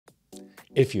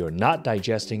If you're not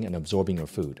digesting and absorbing your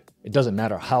food, it doesn't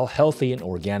matter how healthy and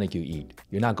organic you eat,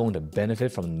 you're not going to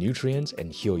benefit from the nutrients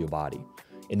and heal your body.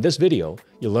 In this video,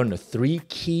 you'll learn the 3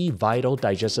 key vital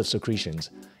digestive secretions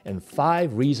and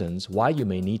 5 reasons why you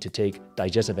may need to take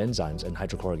digestive enzymes and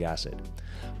hydrochloric acid.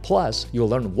 Plus, you'll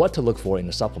learn what to look for in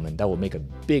a supplement that will make a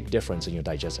big difference in your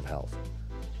digestive health.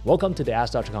 Welcome to the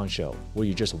Ask Dr. Khan Show, where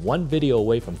you're just one video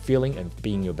away from feeling and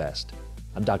being your best.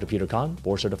 I'm Dr. Peter Khan,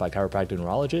 board-certified chiropractic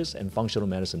neurologist and functional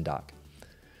medicine doc.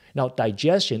 Now,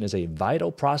 digestion is a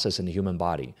vital process in the human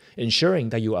body, ensuring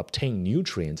that you obtain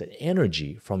nutrients and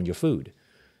energy from your food.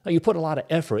 Now, you put a lot of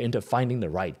effort into finding the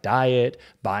right diet,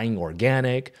 buying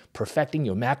organic, perfecting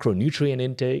your macronutrient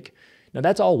intake. Now,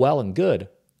 that's all well and good,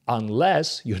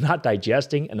 unless you're not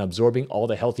digesting and absorbing all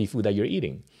the healthy food that you're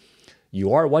eating.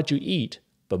 You are what you eat,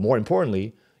 but more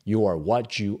importantly, you are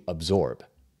what you absorb.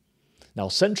 Now,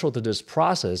 central to this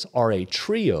process are a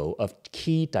trio of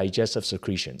key digestive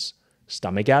secretions: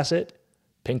 stomach acid,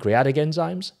 pancreatic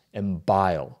enzymes, and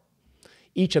bile.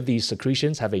 Each of these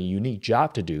secretions have a unique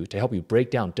job to do to help you break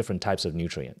down different types of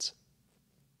nutrients.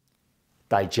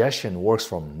 Digestion works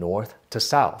from north to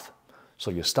south.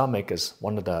 So your stomach is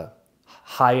one of the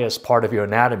highest part of your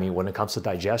anatomy when it comes to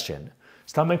digestion.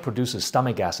 Stomach produces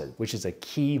stomach acid, which is a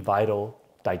key vital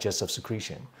digestive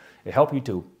secretion. It helps you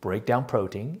to break down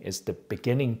protein. It's the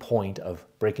beginning point of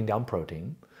breaking down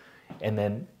protein. And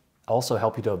then also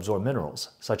help you to absorb minerals,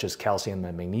 such as calcium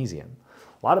and magnesium.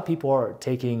 A lot of people are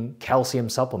taking calcium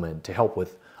supplement to help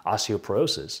with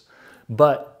osteoporosis,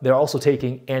 but they're also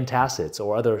taking antacids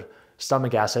or other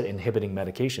stomach acid inhibiting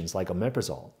medications like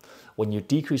omeprazole. When you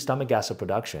decrease stomach acid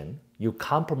production, you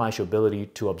compromise your ability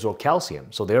to absorb calcium.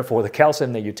 So therefore, the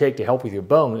calcium that you take to help with your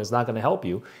bone is not going to help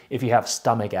you if you have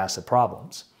stomach acid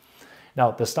problems. Now,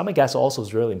 the stomach acid also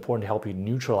is really important to help you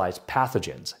neutralize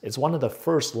pathogens. It's one of the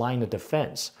first line of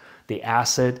defense. The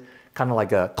acid, kind of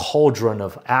like a cauldron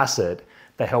of acid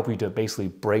that help you to basically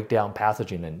break down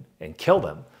pathogen and kill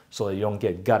them so that you don't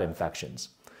get gut infections.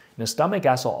 And the stomach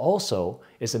acid also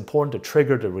is important to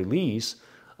trigger the release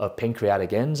of pancreatic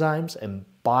enzymes and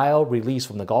bile release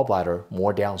from the gallbladder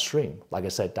more downstream. Like I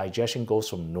said, digestion goes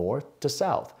from north to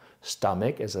south.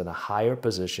 Stomach is in a higher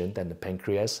position than the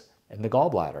pancreas and the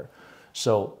gallbladder.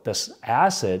 So this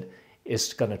acid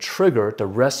is going to trigger the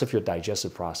rest of your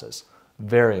digestive process.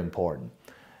 Very important.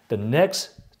 The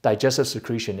next digestive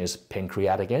secretion is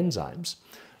pancreatic enzymes.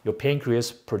 Your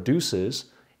pancreas produces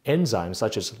enzymes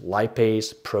such as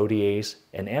lipase, protease,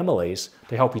 and amylase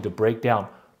to help you to break down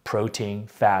protein,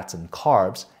 fats, and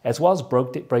carbs, as well as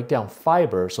break down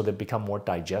fiber so they become more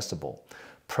digestible.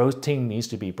 Protein needs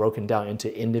to be broken down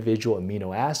into individual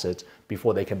amino acids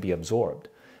before they can be absorbed.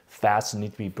 Fats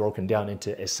need to be broken down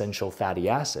into essential fatty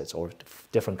acids or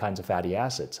different kinds of fatty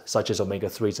acids, such as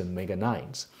omega-3s and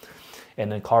omega-9s.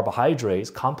 And then carbohydrates,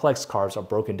 complex carbs, are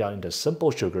broken down into simple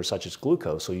sugars such as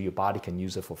glucose, so your body can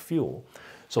use it for fuel.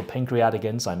 So pancreatic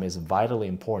enzyme is vitally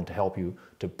important to help you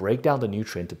to break down the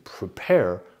nutrient to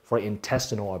prepare for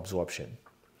intestinal absorption.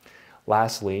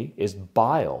 Lastly is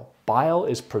bile. Bile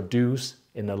is produced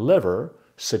in the liver,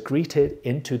 secreted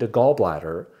into the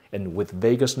gallbladder, and with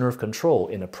vagus nerve control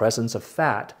in the presence of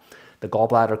fat, the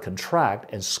gallbladder contract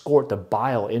and squirt the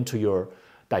bile into your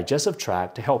digestive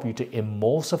tract to help you to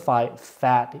emulsify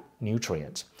fat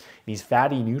nutrients. These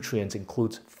fatty nutrients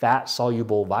include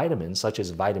fat-soluble vitamins such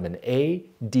as vitamin A,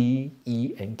 D,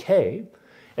 E, and K,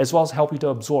 as well as help you to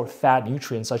absorb fat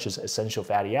nutrients such as essential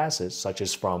fatty acids, such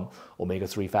as from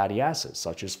omega-3 fatty acids,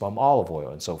 such as from olive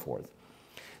oil, and so forth.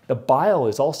 The bile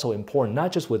is also important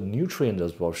not just with nutrient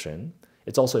absorption,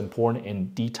 it's also important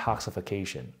in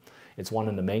detoxification. It's one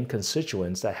of the main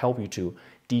constituents that help you to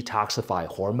detoxify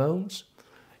hormones.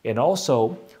 And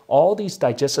also, all these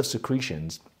digestive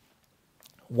secretions,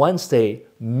 once they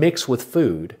mix with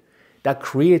food, that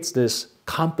creates this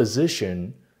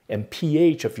composition and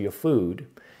pH of your food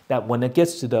that when it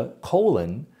gets to the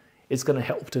colon, it's going to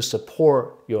help to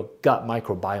support your gut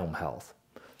microbiome health.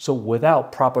 So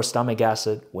without proper stomach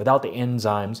acid, without the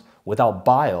enzymes, without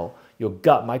bile, your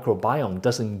gut microbiome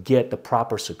doesn't get the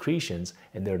proper secretions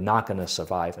and they're not going to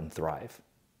survive and thrive.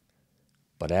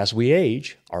 But as we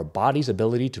age, our body's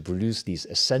ability to produce these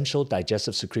essential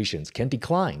digestive secretions can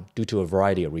decline due to a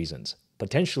variety of reasons,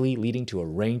 potentially leading to a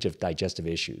range of digestive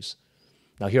issues.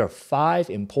 Now, here are 5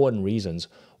 important reasons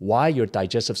why your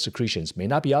digestive secretions may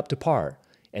not be up to par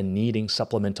and needing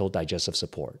supplemental digestive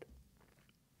support.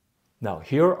 Now,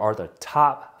 here are the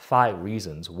top 5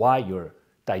 reasons why your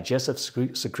digestive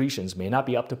secretions may not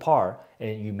be up to par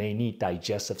and you may need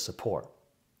digestive support.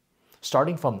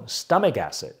 Starting from stomach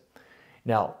acid.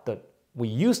 Now, we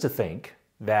used to think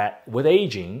that with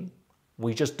aging,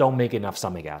 We just don't make enough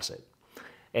stomach acid.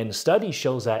 And the study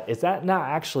shows that it's not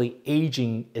actually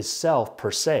aging itself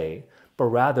per se, but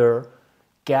rather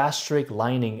gastric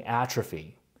lining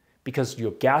atrophy. Because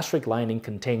your gastric lining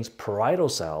contains parietal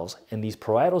cells, and these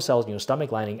parietal cells in your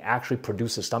stomach lining actually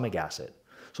produce stomach acid.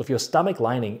 So if your stomach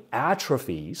lining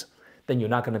atrophies, then you're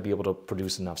not going to be able to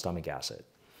produce enough stomach acid.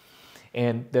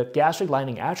 And the gastric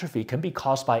lining atrophy can be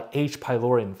caused by H.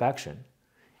 pylori infection.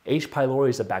 H. pylori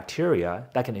is a bacteria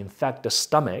that can infect the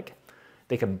stomach.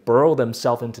 They can burrow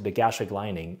themselves into the gastric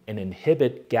lining and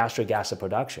inhibit gastric acid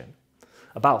production.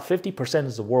 About 50%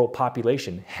 of the world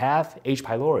population have H.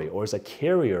 pylori or is a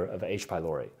carrier of H.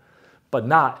 pylori, but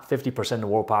not 50% of the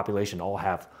world population all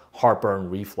have heartburn,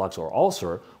 reflux, or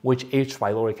ulcer, which H.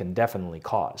 pylori can definitely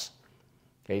cause.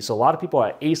 Okay, so a lot of people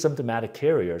are asymptomatic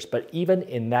carriers, but even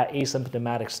in that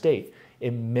asymptomatic state,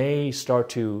 it may start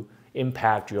to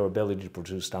impact your ability to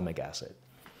produce stomach acid.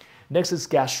 Next is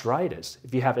gastritis.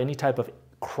 If you have any type of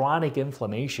chronic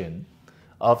inflammation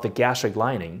of the gastric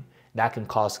lining, that can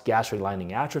cause gastric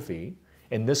lining atrophy,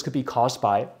 and this could be caused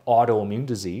by autoimmune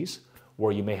disease,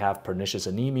 where you may have pernicious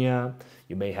anemia,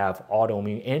 you may have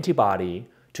autoimmune antibody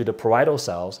to the parietal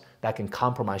cells that can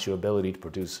compromise your ability to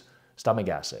produce stomach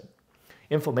acid.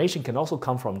 Inflammation can also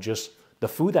come from just the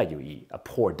food that you eat, a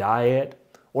poor diet,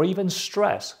 or even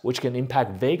stress, which can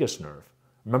impact vagus nerve.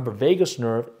 Remember, vagus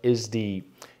nerve is the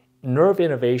nerve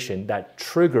innervation that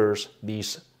triggers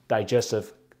these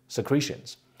digestive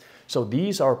secretions. So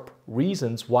these are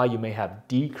reasons why you may have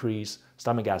decreased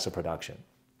stomach acid production.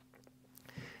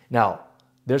 Now,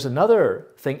 there's another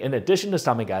thing in addition to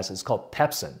stomach acid, it's called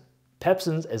pepsin.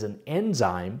 Pepsin is an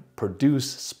enzyme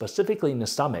produced specifically in the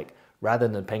stomach rather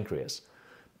than the pancreas.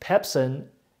 Pepsin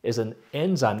is an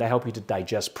enzyme that helps you to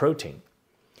digest protein.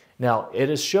 Now, it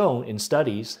is shown in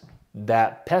studies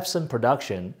that pepsin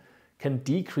production can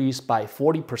decrease by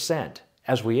 40%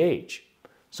 as we age.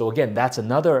 So again, that's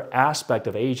another aspect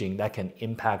of aging that can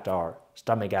impact our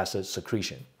stomach acid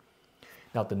secretion.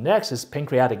 Now, the next is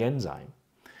pancreatic enzyme.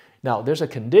 Now, there's a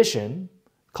condition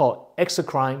called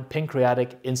exocrine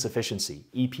pancreatic insufficiency,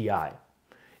 EPI.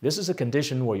 This is a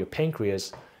condition where your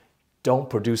pancreas don't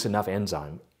produce enough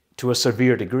enzyme to a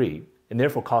severe degree and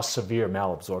therefore cause severe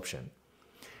malabsorption.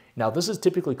 Now, this is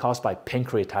typically caused by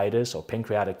pancreatitis or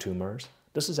pancreatic tumors.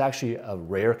 This is actually a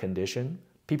rare condition.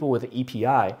 People with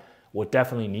EPI will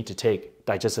definitely need to take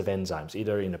digestive enzymes,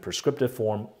 either in a prescriptive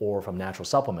form or from natural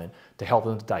supplement to help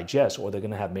them to digest, or they're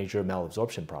going to have major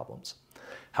malabsorption problems.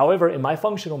 However, in my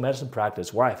functional medicine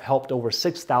practice, where I've helped over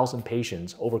 6,000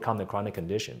 patients overcome their chronic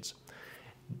conditions,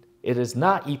 it is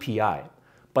not EPI,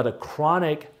 but a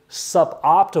chronic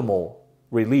suboptimal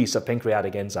release of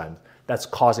pancreatic enzymes that's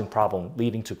causing problem,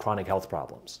 leading to chronic health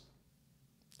problems.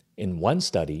 In one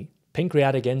study,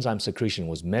 pancreatic enzyme secretion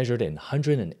was measured in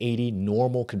 180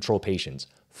 normal control patients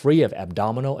free of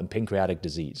abdominal and pancreatic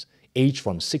disease, aged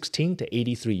from 16 to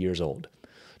 83 years old.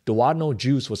 Duodenal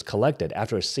juice was collected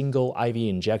after a single IV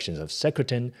injections of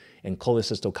secretin and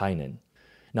cholecystokinin.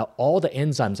 Now, all the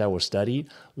enzymes that were studied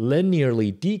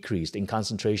linearly decreased in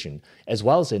concentration as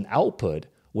well as in output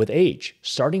with age,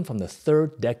 starting from the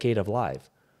 3rd decade of life.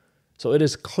 So it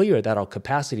is clear that our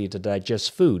capacity to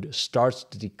digest food starts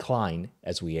to decline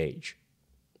as we age.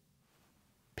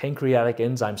 Pancreatic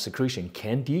enzyme secretion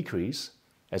can decrease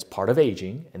as part of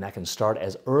aging, and that can start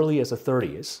as early as the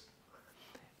 30s.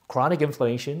 Chronic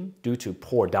inflammation due to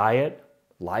poor diet,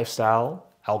 lifestyle,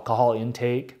 alcohol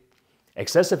intake,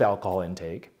 excessive alcohol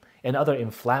intake, and other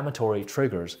inflammatory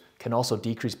triggers can also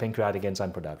decrease pancreatic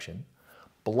enzyme production.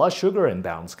 Blood sugar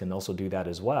imbalance can also do that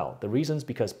as well. The reason is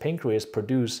because pancreas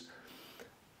produce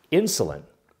insulin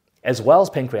as well as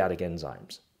pancreatic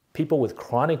enzymes. People with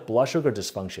chronic blood sugar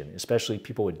dysfunction, especially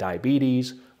people with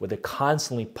diabetes, where they're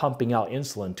constantly pumping out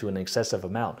insulin to an excessive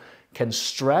amount, can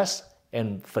stress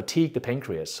and fatigue the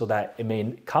pancreas so that it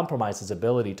may compromise its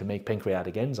ability to make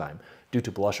pancreatic enzyme due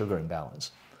to blood sugar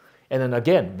imbalance. And then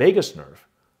again, vagus nerve,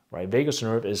 right? Vagus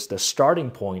nerve is the starting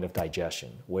point of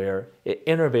digestion where it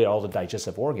innervates all the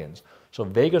digestive organs. So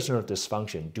vagus nerve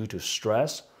dysfunction due to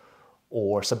stress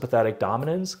or sympathetic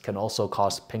dominance can also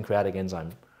cause pancreatic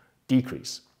enzyme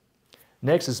decrease.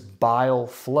 Next is bile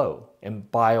flow and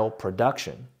bile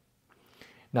production.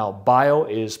 Now, bile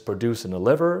is produced in the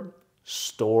liver,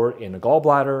 stored in the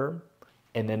gallbladder,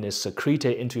 and then is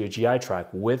secreted into your GI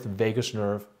tract with vagus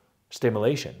nerve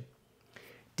stimulation.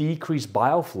 Decreased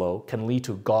bile flow can lead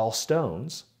to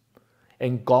gallstones,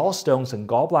 and gallstones and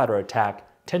gallbladder attack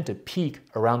tend to peak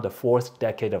around the 4th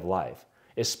decade of life,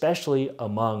 especially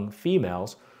among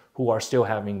females who are still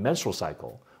having menstrual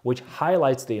cycle, which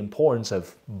highlights the importance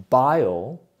of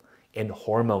bile in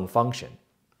hormone function.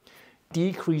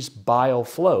 decreased bile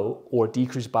flow or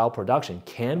decreased bile production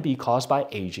can be caused by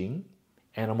aging.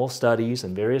 Animal studies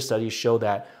and various studies show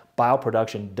that bile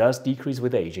production does decrease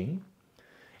with aging,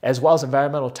 as well as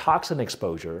environmental toxin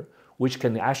exposure, which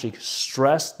can actually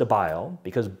stress the bile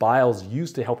because bile is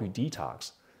used to help you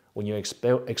detox. When you're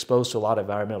exposed to a lot of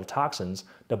environmental toxins,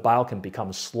 the bile can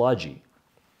become sludgy.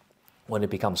 When it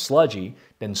becomes sludgy,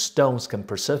 then stones can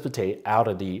precipitate out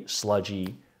of the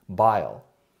sludgy bile.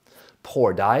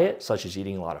 Poor diet, such as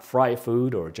eating a lot of fried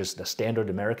food or just the standard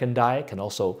American diet, can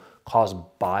also cause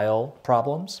bile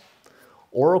problems.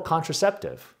 Oral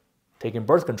contraceptive, taking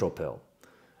birth control pill.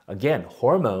 Again,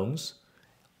 hormones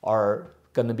are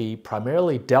going to be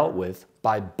primarily dealt with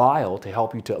by bile to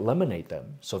help you to eliminate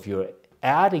them. So if you're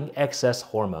adding excess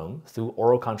hormone through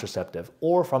oral contraceptive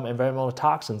or from environmental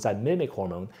toxins that mimic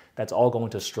hormone, that's all going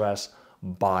to stress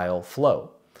bile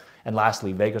flow. And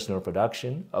lastly, vagus nerve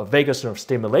vagus nerve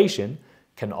stimulation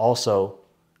can also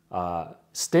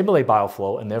stimulate bile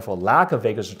flow, and therefore lack of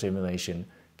vagus nerve stimulation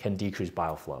can decrease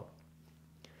bile flow.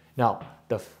 Now,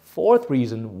 the fourth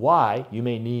reason why you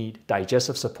may need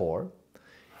digestive support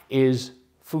is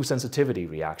food sensitivity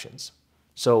reactions.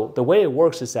 So the way it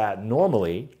works is that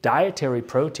normally dietary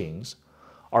proteins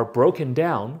are broken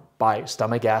down by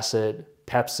stomach acid,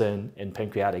 pepsin, and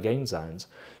pancreatic enzymes,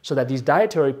 so that these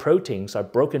dietary proteins are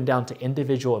broken down to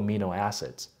individual amino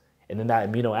acids. And then that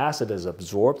amino acid is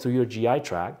absorbed through your GI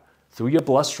tract, through your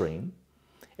bloodstream,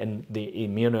 and the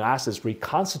amino acids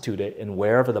reconstituted in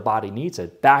wherever the body needs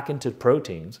it back into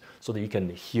proteins so that you can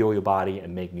heal your body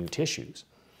and make new tissues.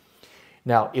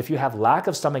 Now, if you have lack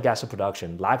of stomach acid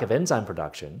production, lack of enzyme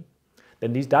production,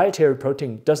 then these dietary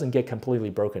protein doesn't get completely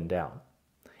broken down.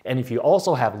 And if you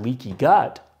also have leaky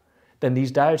gut, then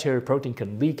these dietary protein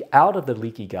can leak out of the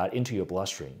leaky gut into your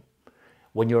bloodstream.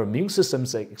 When your immune system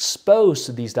is exposed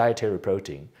to these dietary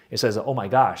protein, it says, oh my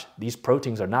gosh, these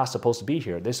proteins are not supposed to be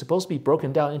here. They're supposed to be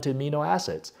broken down into amino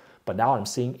acids. But now I'm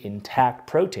seeing intact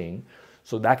protein,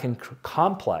 so that can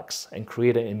complex and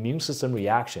create an immune system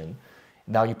reaction.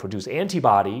 Now you produce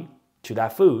antibody to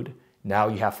that food. Now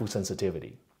you have food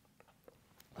sensitivity.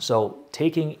 So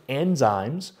taking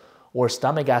enzymes or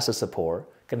stomach acid support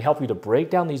can help you to break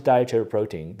down these dietary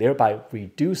protein, thereby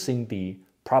reducing the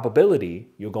probability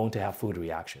you're going to have food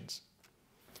reactions.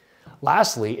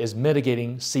 Lastly is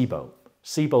mitigating SIBO.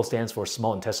 SIBO stands for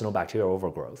small intestinal bacterial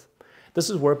overgrowth. This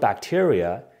is where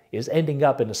bacteria is ending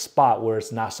up in a spot where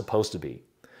it's not supposed to be.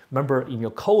 Remember, in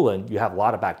your colon, you have a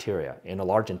lot of bacteria in the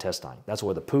large intestine. That's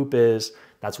where the poop is.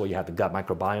 That's where you have the gut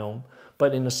microbiome.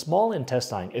 But in the small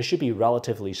intestine, it should be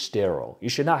relatively sterile. You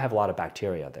should not have a lot of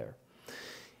bacteria there.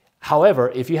 However,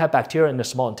 if you have bacteria in the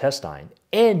small intestine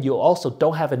and you also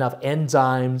don't have enough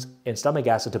enzymes and stomach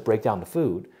acid to break down the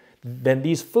food, then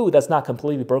these food that's not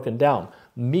completely broken down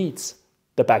meets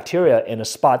the bacteria in a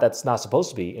spot that's not supposed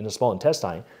to be in the small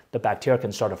intestine. The bacteria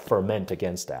can start to ferment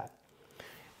against that.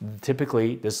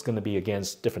 Typically, this is going to be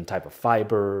against different type of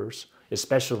fibers,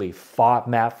 especially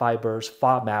FODMAP fibers.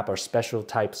 FODMAP are special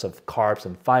types of carbs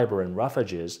and fiber and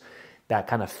roughages that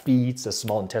kind of feeds the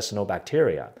small intestinal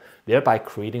bacteria, thereby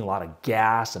creating a lot of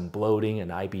gas and bloating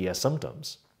and IBS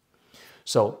symptoms.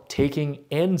 So taking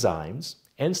enzymes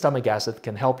and stomach acid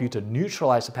can help you to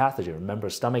neutralize the pathogen. Remember,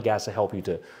 stomach acid help you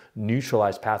to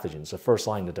neutralize pathogens, the first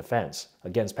line of defense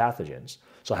against pathogens.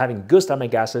 So having good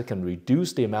stomach acid can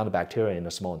reduce the amount of bacteria in the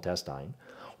small intestine,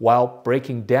 while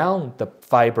breaking down the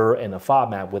fiber and the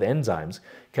FODMAP with enzymes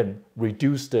can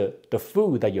reduce the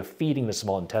food that you're feeding the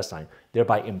small intestine,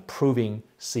 thereby improving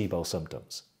SIBO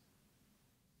symptoms.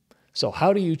 So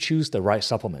how do you choose the right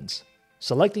supplements?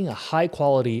 Selecting a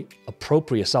high-quality,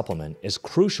 appropriate supplement is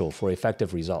crucial for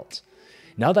effective results.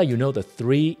 Now that you know the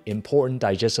 3 important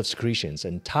digestive secretions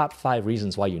and top 5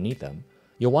 reasons why you need them,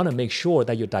 you'll want to make sure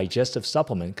that your digestive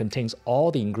supplement contains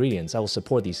all the ingredients that will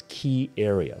support these key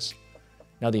areas.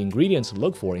 Now, the ingredients to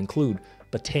look for include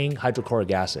betaine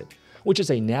hydrochloric acid, which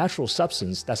is a natural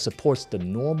substance that supports the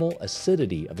normal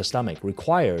acidity of the stomach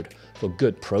required for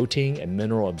good protein and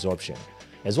mineral absorption,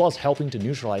 as well as helping to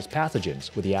neutralize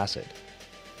pathogens with the acid.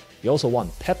 You also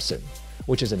want pepsin,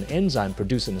 which is an enzyme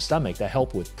produced in the stomach that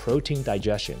helps with protein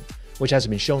digestion, which has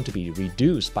been shown to be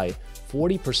reduced by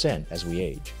 40% as we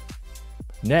age.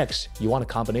 Next, you want a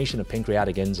combination of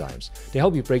pancreatic enzymes to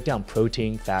help you break down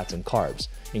protein, fats, and carbs,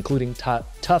 including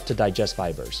tough-to-digest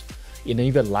fibers, and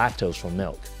even lactose from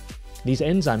milk. These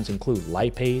enzymes include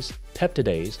lipase,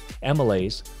 peptidase,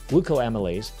 amylase,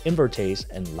 glucoamylase, invertase,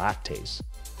 and lactase.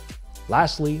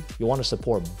 Lastly, you want to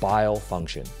support bile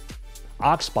function.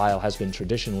 Ox bile has been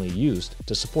traditionally used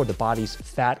to support the body's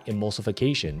fat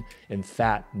emulsification and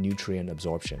fat nutrient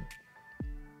absorption.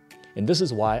 And this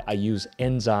is why I use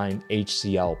Enzyme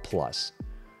HCl+.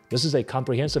 This is a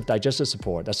comprehensive digestive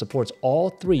support that supports all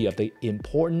three of the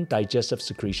important digestive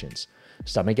secretions: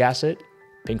 stomach acid,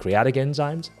 pancreatic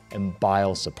enzymes, and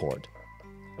bile support.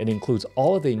 It includes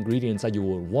all of the ingredients that you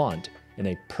will want in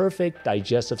a perfect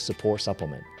digestive support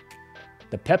supplement.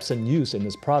 The pepsin used in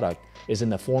this product is in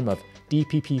the form of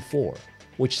DPP4,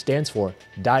 which stands for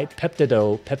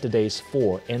dipeptidopeptidase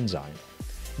 4 enzyme.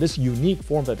 This unique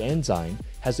form of enzyme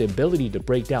has the ability to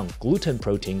break down gluten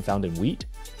protein found in wheat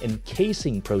and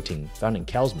casein protein found in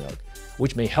cow's milk,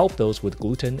 which may help those with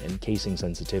gluten and casein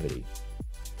sensitivity.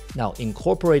 Now,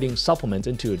 incorporating supplements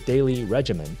into a daily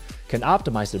regimen can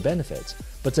optimize their benefits,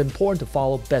 but it's important to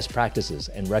follow best practices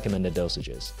and recommended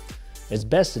dosages. It's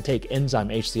best to take Enzyme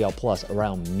HCl+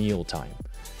 around mealtime.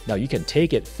 Now, you can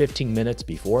take it 15 minutes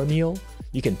before a meal,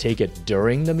 you can take it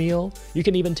during the meal, you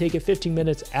can even take it 15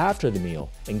 minutes after the meal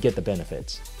and get the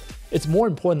benefits. It's more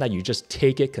important that you just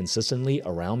take it consistently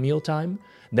around mealtime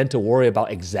than to worry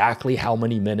about exactly how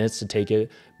many minutes to take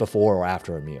it before or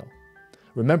after a meal.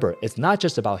 Remember, it's not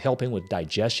just about helping with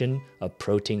digestion of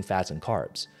protein, fats, and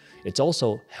carbs. It's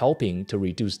also helping to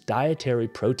reduce dietary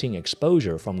protein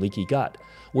exposure from leaky gut,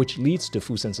 which leads to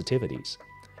food sensitivities,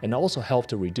 and also help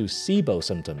to reduce SIBO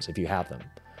symptoms if you have them.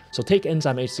 So take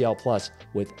Enzyme HCl+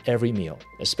 with every meal,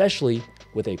 especially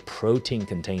with a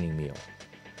protein-containing meal.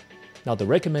 Now, the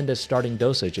recommended starting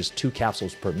dosage is 2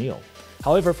 capsules per meal.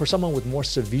 However, for someone with more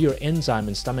severe enzyme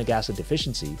and stomach acid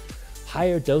deficiency,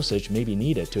 higher dosage may be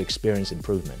needed to experience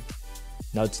improvement.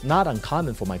 Now, it's not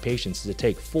uncommon for my patients to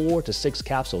take 4 to 6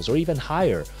 capsules or even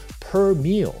higher per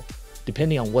meal,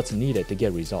 depending on what's needed to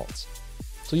get results.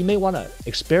 So you may want to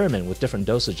experiment with different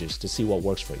dosages to see what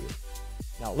works for you.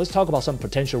 Now, let's talk about some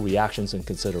potential reactions and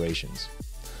considerations.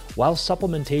 While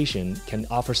supplementation can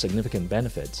offer significant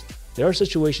benefits, there are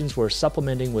situations where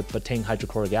supplementing with betaine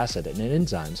hydrochloric acid and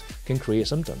enzymes can create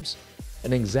symptoms.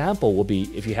 An example will be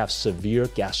if you have severe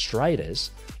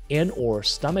gastritis and/or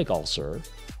stomach ulcer,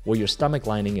 where your stomach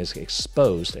lining is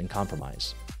exposed and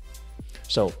compromised.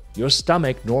 So, your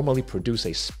stomach normally produces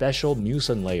a special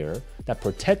mucin layer that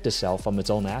protects itself from its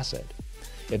own acid.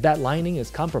 If that lining is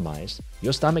compromised,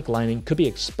 your stomach lining could be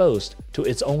exposed to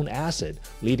its own acid,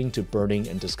 leading to burning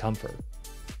and discomfort.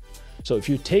 So if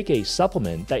you take a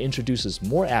supplement that introduces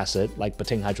more acid, like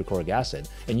betaine hydrochloric acid,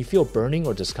 and you feel burning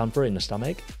or discomfort in the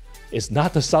stomach, it's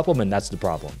not the supplement that's the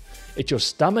problem. It's your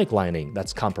stomach lining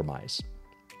that's compromised.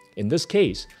 In this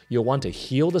case, you'll want to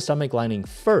heal the stomach lining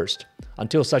first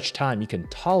until such time you can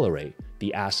tolerate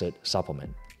the acid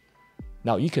supplement.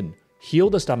 Now, you can heal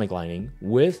the stomach lining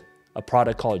with a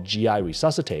product called GI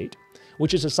Resuscitate,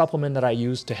 which is a supplement that I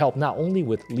use to help not only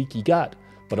with leaky gut,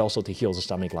 but also to heal the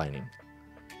stomach lining.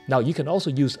 Now, you can also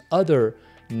use other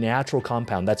natural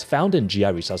compound that's found in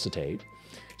GI Resuscitate,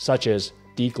 such as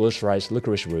deglycerized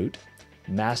licorice root,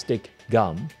 mastic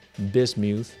gum,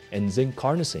 bismuth, and zinc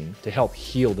carnosine to help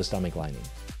heal the stomach lining.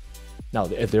 Now,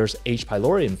 if there's H.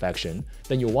 pylori infection,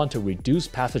 then you'll want to reduce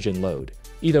pathogen load,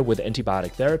 either with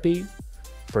antibiotic therapy,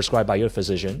 prescribed by your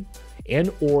physician,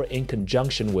 and/or in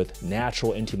conjunction with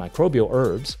natural antimicrobial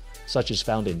herbs, such as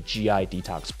found in GI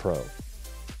Detox Pro.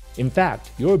 In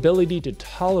fact, your ability to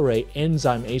tolerate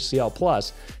Enzyme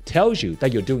HCl+ tells you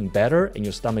that you're doing better and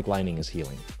your stomach lining is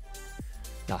healing.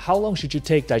 Now, how long should you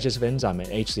take digestive enzyme and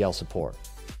HCl support?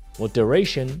 Well,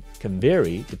 duration can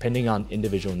vary depending on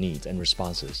individual needs and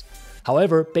responses.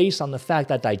 However, based on the fact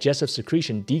that digestive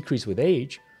secretion decrease with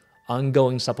age,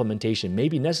 ongoing supplementation may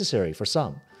be necessary for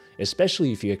some,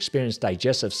 especially if you experience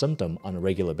digestive symptoms on a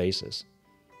regular basis.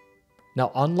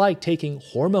 Now, unlike taking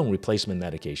hormone replacement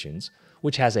medications,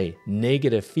 which has a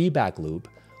negative feedback loop,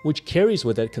 which carries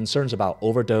with it concerns about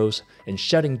overdose and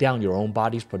shutting down your own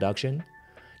body's production,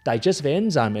 digestive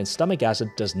enzyme and stomach acid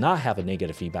does not have a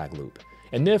negative feedback loop,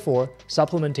 and therefore,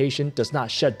 supplementation does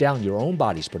not shut down your own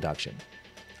body's production.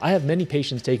 I have many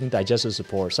patients taking digestive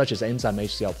support, such as Enzyme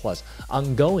HCl+,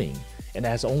 ongoing, and it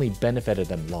has only benefited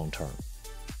them long term.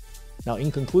 Now,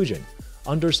 in conclusion,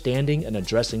 understanding and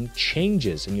addressing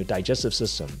changes in your digestive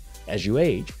system as you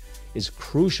age is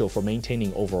crucial for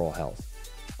maintaining overall health.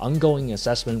 Ongoing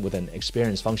assessment with an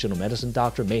experienced functional medicine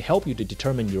doctor may help you to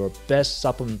determine your best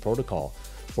supplement protocol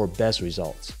for best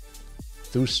results.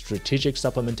 Through strategic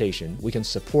supplementation, we can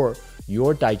support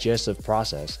your digestive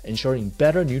process, ensuring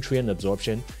better nutrient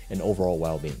absorption and overall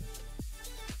well-being.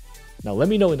 Now, let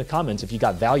me know in the comments if you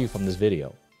got value from this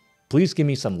video. Please give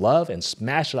me some love and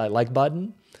smash that like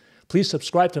button. Please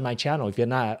subscribe to my channel if you're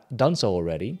not done so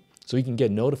already, so you can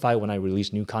get notified when I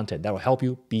release new content that will help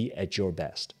you be at your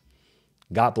best.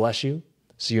 God bless you.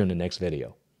 See you in the next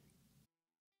video.